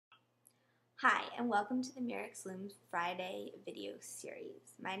Hi, and welcome to the Mirrix Loom Friday video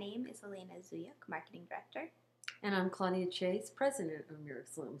series. My name is Elena Zuyuk, Marketing Director. And I'm Claudia Chase, President of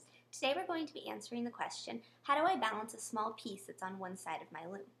Mirrix Looms. Today we're going to be answering the question, how do I balance a small piece that's on one side of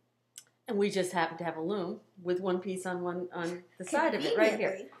my loom? And we just happen to have a loom with one piece on the side of it right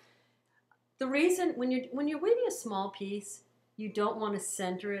here. The reason, when you're weaving a small piece, you don't want to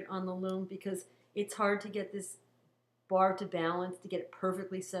center it on the loom because it's hard to get this bar to balance, to get it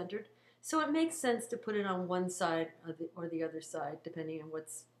perfectly centered. So it makes sense to put it on one side or the other side, depending on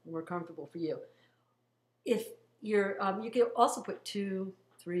what's more comfortable for you. If you're, you can also put 2,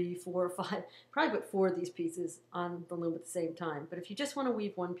 3, 4, 5, probably put 4 of these pieces on the loom at the same time. But if you just want to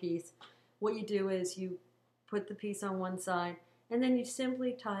weave one piece, what you do is you put the piece on one side, and then you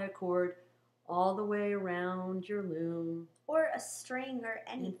simply tie a cord all the way around your loom. Or a string or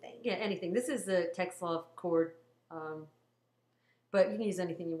anything. Yeah, anything. This is the Texlove cord, but you can use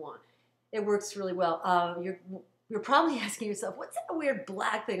anything you want. It works really well. You're probably asking yourself, what's that weird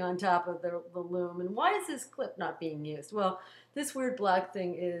black thing on top of the loom, and why is this clip not being used? Well, this weird black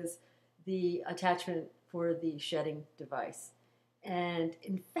thing is the attachment for the shedding device. And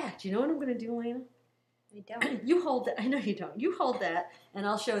in fact, you know what I'm going to do, Lena? I don't. You hold that. I know you don't. You hold that, and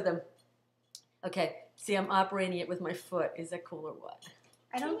I'll show them. Okay, see, I'm operating it with my foot. Is that cool or what?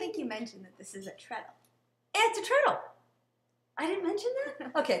 I don't think you mentioned that this is a treadle. It's a treadle. I didn't mention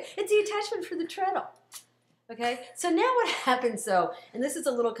that? Okay, it's the attachment for the treadle. Okay, so now what happens, and this is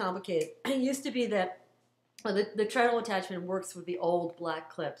a little complicated. It used to be that the treadle attachment works with the old black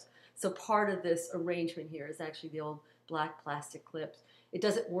clips. So part of this arrangement here is actually the old black plastic clips. It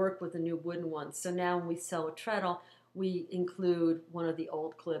doesn't work with the new wooden ones. So now when we sell a treadle, we include one of the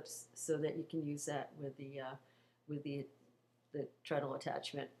old clips so that you can use that with the treadle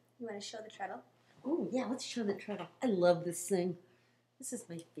attachment. You want to show the treadle? Oh, yeah, let's show the treadle. I love this thing. This is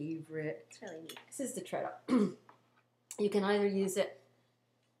my favorite. It's really neat. This is the treadle. You can either use it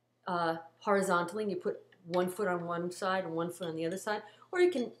horizontally, and you put one foot on one side and one foot on the other side, or you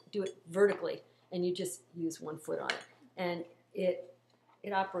can do it vertically, and you just use one foot on it. And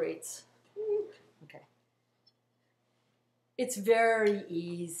it operates. Okay. It's very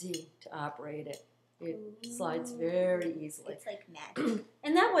easy to operate it. It slides very easily. It's like magic.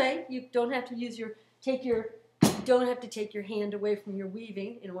 And that way, you don't have to use take your hand away from your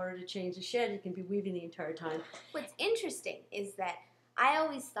weaving in order to change the shed. You can be weaving the entire time. What's interesting is that I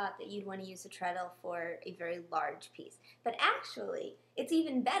always thought that you'd want to use a treadle for a very large piece. But actually, it's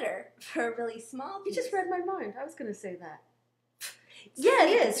even better for a really small piece. You just read my mind. I was going to say that. Yeah,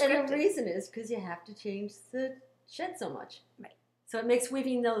 it is. And the reason is because you have to change the shed so much. Right. So it makes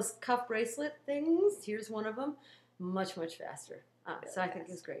weaving those cuff bracelet things, here's one of them, much, much faster. So I think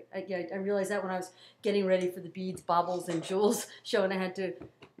it was great. I realized that when I was getting ready for the beads, baubles, and jewels show, and I had to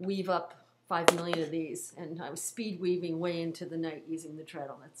weave up 5 million of these. And I was speed weaving way into the night using the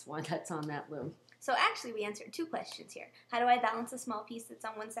treadle. That's why that's on that loom. So actually we answered 2 questions here. How do I balance a small piece that's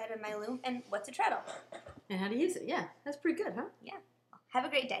on one side of my loom? And what's a treadle? And how to use it. Yeah, that's pretty good, huh? Yeah. Have a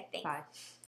great day. Thanks. Bye.